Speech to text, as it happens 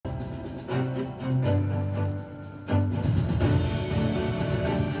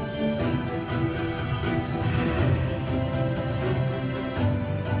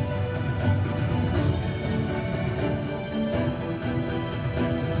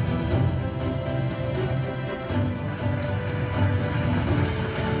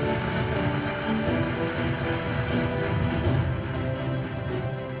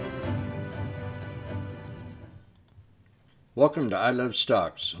Welcome to I Love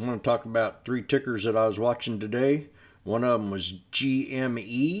Stocks. I'm going to talk about three tickers that I was watching today. One of them was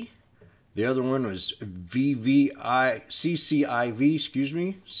GME. The other one was CCIV,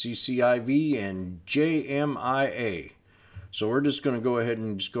 and JMIA. So we're just going to go ahead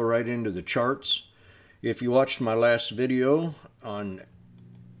and just go right into the charts. If you watched my last video on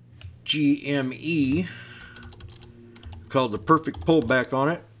GME, called the perfect pullback on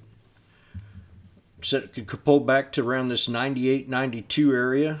it, said it could pull back to around this 98, 92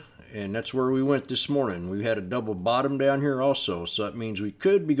 area, and that's where we went this morning. We had a double bottom down here also, so that means we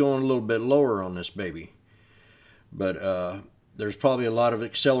could be going a little bit lower on this baby. But there's probably a lot of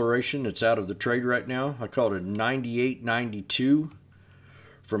acceleration that's out of the trade right now. I called it 98, 92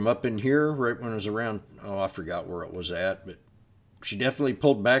 from up in here, right when it was around, oh, I forgot where it was at, but she definitely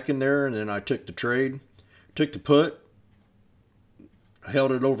pulled back in there, and then I took the trade, took the put,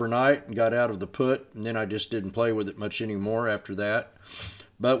 held it overnight and got out of the put, and then I just didn't play with it much anymore after that.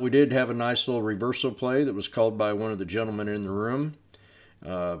 But we did have a nice little reversal play that was called by one of the gentlemen in the room.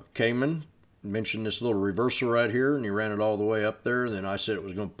 Cayman mentioned this little reversal right here, and he ran it all the way up there, and then I said it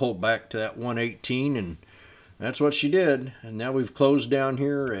was going to pull back to that 118, and that's what she did. And now we've closed down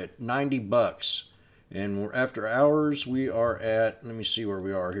here at 90 bucks, and we're after hours. We are at, let me see where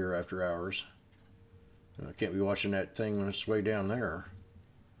we are here after hours. I can't be watching that thing when it's way down there.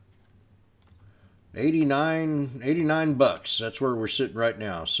 89 bucks. That's where we're sitting right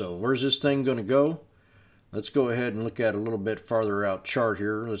now. So where's this thing going to go? Let's go ahead and look at a little bit farther out chart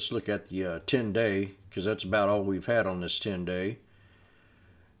here. Let's look at the 10-day, because that's about all we've had on this 10-day.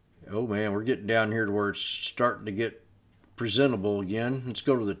 Oh man, we're getting down here to where it's starting to get presentable again. Let's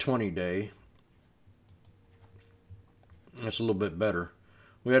go to the 20-day. That's a little bit better.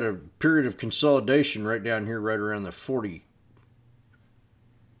 We had a period of consolidation right down here, right around the 40.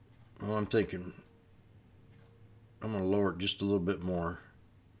 Well, I'm thinking I'm going to lower it just a little bit more.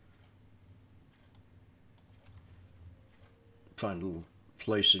 Find a little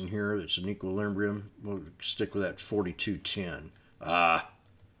place in here that's an equilibrium. We'll stick with that 42.10. Let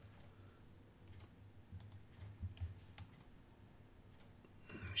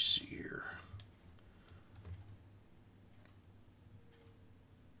me see here.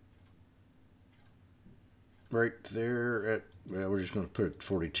 Right there at, well, we're just going to put it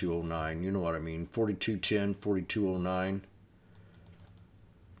 42.09. You know what I mean. 42.10, 42.09.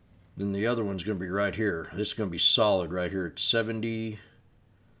 Then the other one's going to be right here. This is going to be solid right here at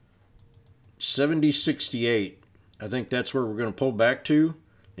 70.68. I think that's where we're going to pull back to.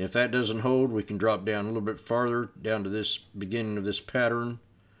 If that doesn't hold, we can drop down a little bit farther, down to this beginning of this pattern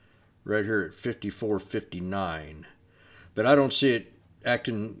right here at 54.59. But I don't see it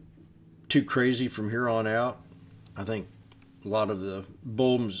acting too crazy from here on out. I think a lot of the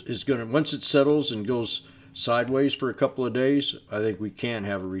bull is going to, once it settles and goes sideways for a couple of days, I think we can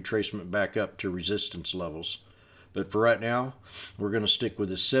have a retracement back up to resistance levels. But for right now, we're going to stick with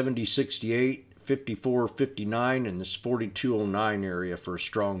the 70.68, 54.59, and this 42.09 area for a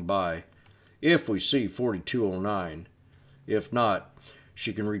strong buy if we see 42.09. If not,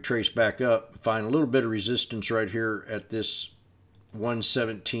 she can retrace back up, find a little bit of resistance right here at this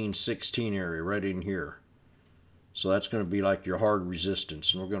 117.16 area right in here. So that's going to be like your hard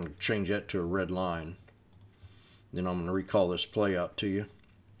resistance, and we're going to change that to a red line. Then I'm going to recall this play out to you.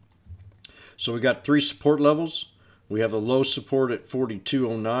 So we got three support levels. We have a low support at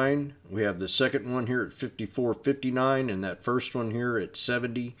 42.09. We have the second one here at 54.59, and that first one here at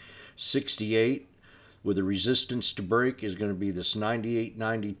 70.68. With a resistance to break is going to be this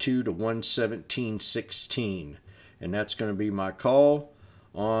 98.92 to 117.16. And that's going to be my call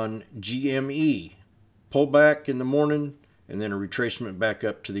on GME. Pull back in the morning, and then a retracement back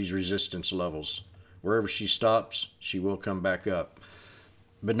up to these resistance levels. Wherever she stops, she will come back up.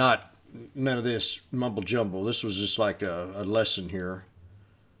 But none of this mumble jumble. This was just like a lesson here.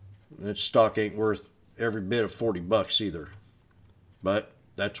 That stock ain't worth every bit of 40 bucks either. But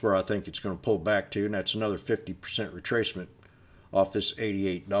that's where I think it's going to pull back to, and that's another 50% retracement off this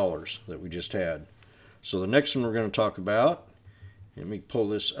 $88 that we just had. So the next one we're going to talk about, let me pull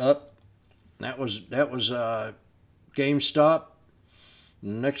this up. That was GameStop. The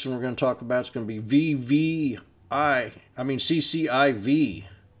next one we're going to talk about is going to be CCIV.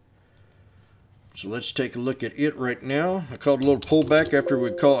 So let's take a look at it right now. I called a little pullback after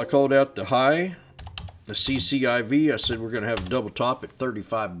I called out the high, the CCIV. I said we're going to have a double top at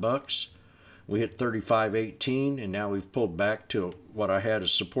 35 bucks. We hit 35.18, and now we've pulled back to what I had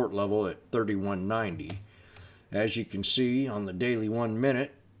as support level at 31.90. As you can see on the daily 1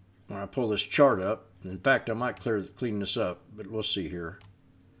 minute, when I pull this chart up, in fact, I might clean this up, but we'll see here.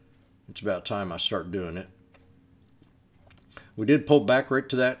 It's about time I start doing it. We did pull back right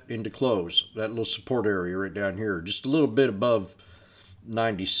to that into close, that little support area right down here, just a little bit above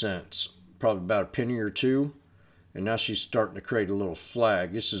 90 cents, probably about a penny or two. And now she's starting to create a little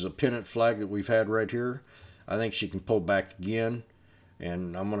flag. This is a pennant flag that we've had right here. I think she can pull back again,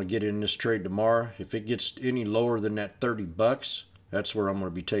 and I'm going to get in this trade tomorrow. If it gets any lower than that 30 bucks, that's where I'm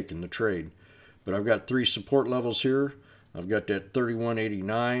going to be taking the trade. But I've got 3 support levels here. I've got that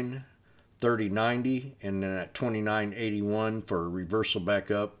 31.89, 30.90, and then at 29.81 for a reversal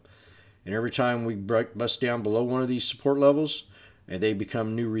back up. And every time we bust down below one of these support levels, and they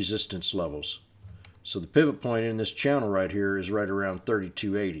become new resistance levels. So the pivot point in this channel right here is right around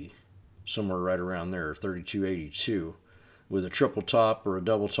 32.80, somewhere right around there, 32.82, with a triple top or a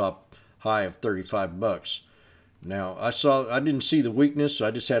double top high of 35 bucks. Now I didn't see the weakness, so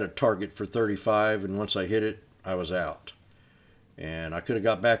I just had a target for 35, and once I hit it, I was out. And I could have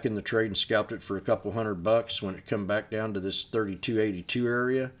got back in the trade and scalped it for a couple $100 when it come back down to this 32.82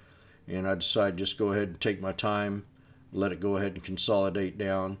 area. And I decided just go ahead and take my time, let it go ahead and consolidate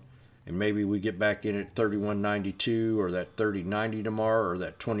down. And maybe we get back in at 31.92 or that 30.90 tomorrow or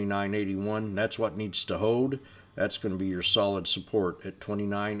that 29.81. That's what needs to hold. That's going to be your solid support at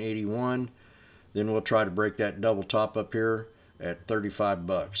 29.81. Then we'll try to break that double top up here at 35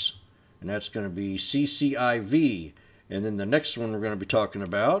 bucks. And that's going to be CCIV. And then the next one we're going to be talking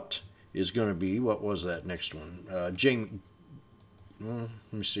about is going to be, what was that next one? Let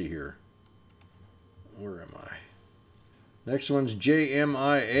me see here. Where am I? Next one's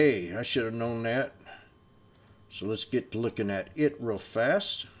JMIA. I should have known that. So let's get to looking at it real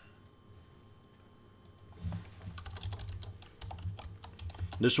fast.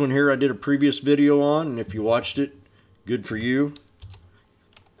 This one here I did a previous video on, and if you watched it, good for you.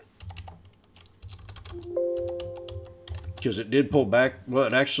 Because it did pull back. Well,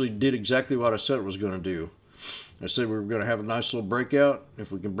 it actually did exactly what I said it was going to do. I said we were going to have a nice little breakout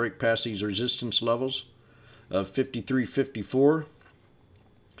if we can break past these resistance levels of 53.54.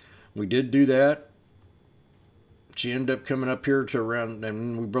 We did do that. She ended up coming up here to around,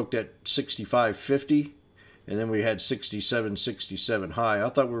 and we broke that 65.50, and then we had 67.67 high. I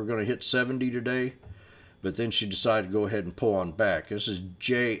thought we were going to hit 70 today, but then she decided to go ahead and pull on back. This is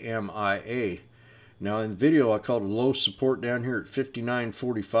JMIA. Now in the video I called a low support down here at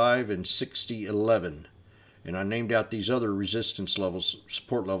 59.45 and 60.11, and I named out these other resistance levels,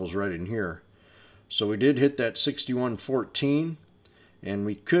 support levels right in here. So we did hit that 61.14, and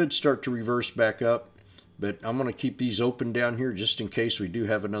we could start to reverse back up, but I'm going to keep these open down here just in case we do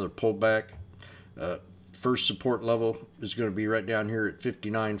have another pullback. First support level is going to be right down here at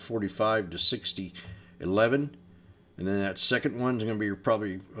 59.45 to 60.11, and then that second one's going to be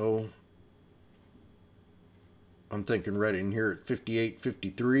probably, I'm thinking right in here at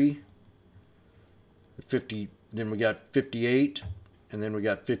 58.53, 50. Then we got 58, and then we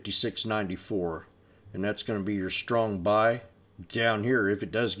got 56.94, and that's going to be your strong buy down here if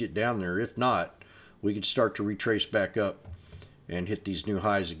it does get down there. If not, we could start to retrace back up and hit these new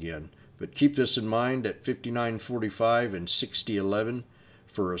highs again. But keep this in mind at 59.45 and 60.11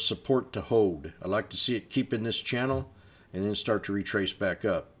 for a support to hold. I like to see it keep in this channel and then start to retrace back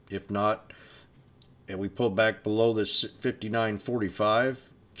up. If not, and we pull back below this 59.45,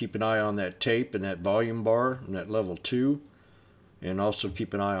 keep an eye on that tape and that volume bar and that level 2, and also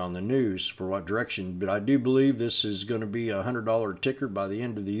keep an eye on the news for what direction. But I do believe this is going to be a $100 ticker by the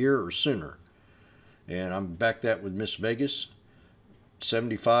end of the year or sooner, and I'm back that with Miss Vegas.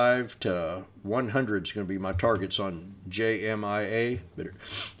 75 to 100 is going to be my targets on JMIA, but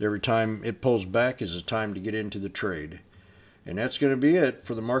every time it pulls back is a time to get into the trade. And that's going to be it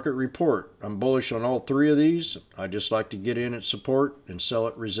for the market report. I'm bullish on all 3 of these. I just like to get in at support and sell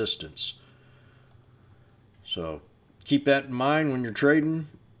at resistance. So keep that in mind when you're trading.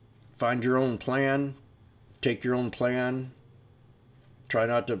 Find your own plan. Take your own plan. Try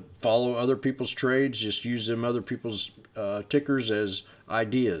not to follow other people's trades. Just use them other people's tickers as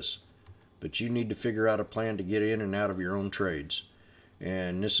ideas. But you need to figure out a plan to get in and out of your own trades.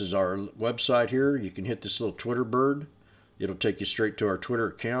 And this is our website here. You can hit this little Twitter bird. It'll take you straight to our Twitter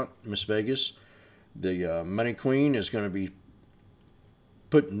account, Miss Vegas. The Money Queen is going to be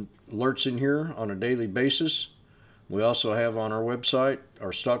putting alerts in here on a daily basis. We also have on our website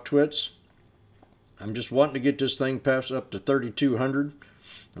our stock twits. I'm just wanting to get this thing past up to 3,200.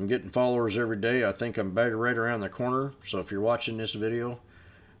 I'm getting followers every day. I think I'm back right around the corner. So if you're watching this video,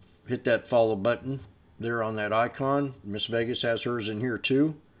 hit that follow button there on that icon. Miss Vegas has hers in here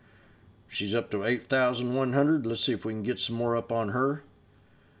too. She's up to 8,100. Let's see if we can get some more up on her.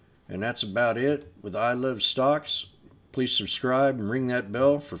 And that's about it with I Love Stocks. Please subscribe and ring that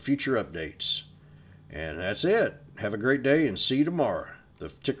bell for future updates. And that's it. have a great day and see you tomorrow. The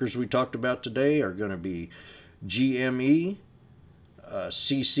tickers we talked about today are going to be GME,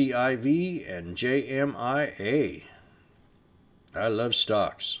 CCIV, and JMIA. I love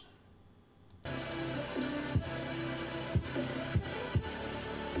stocks.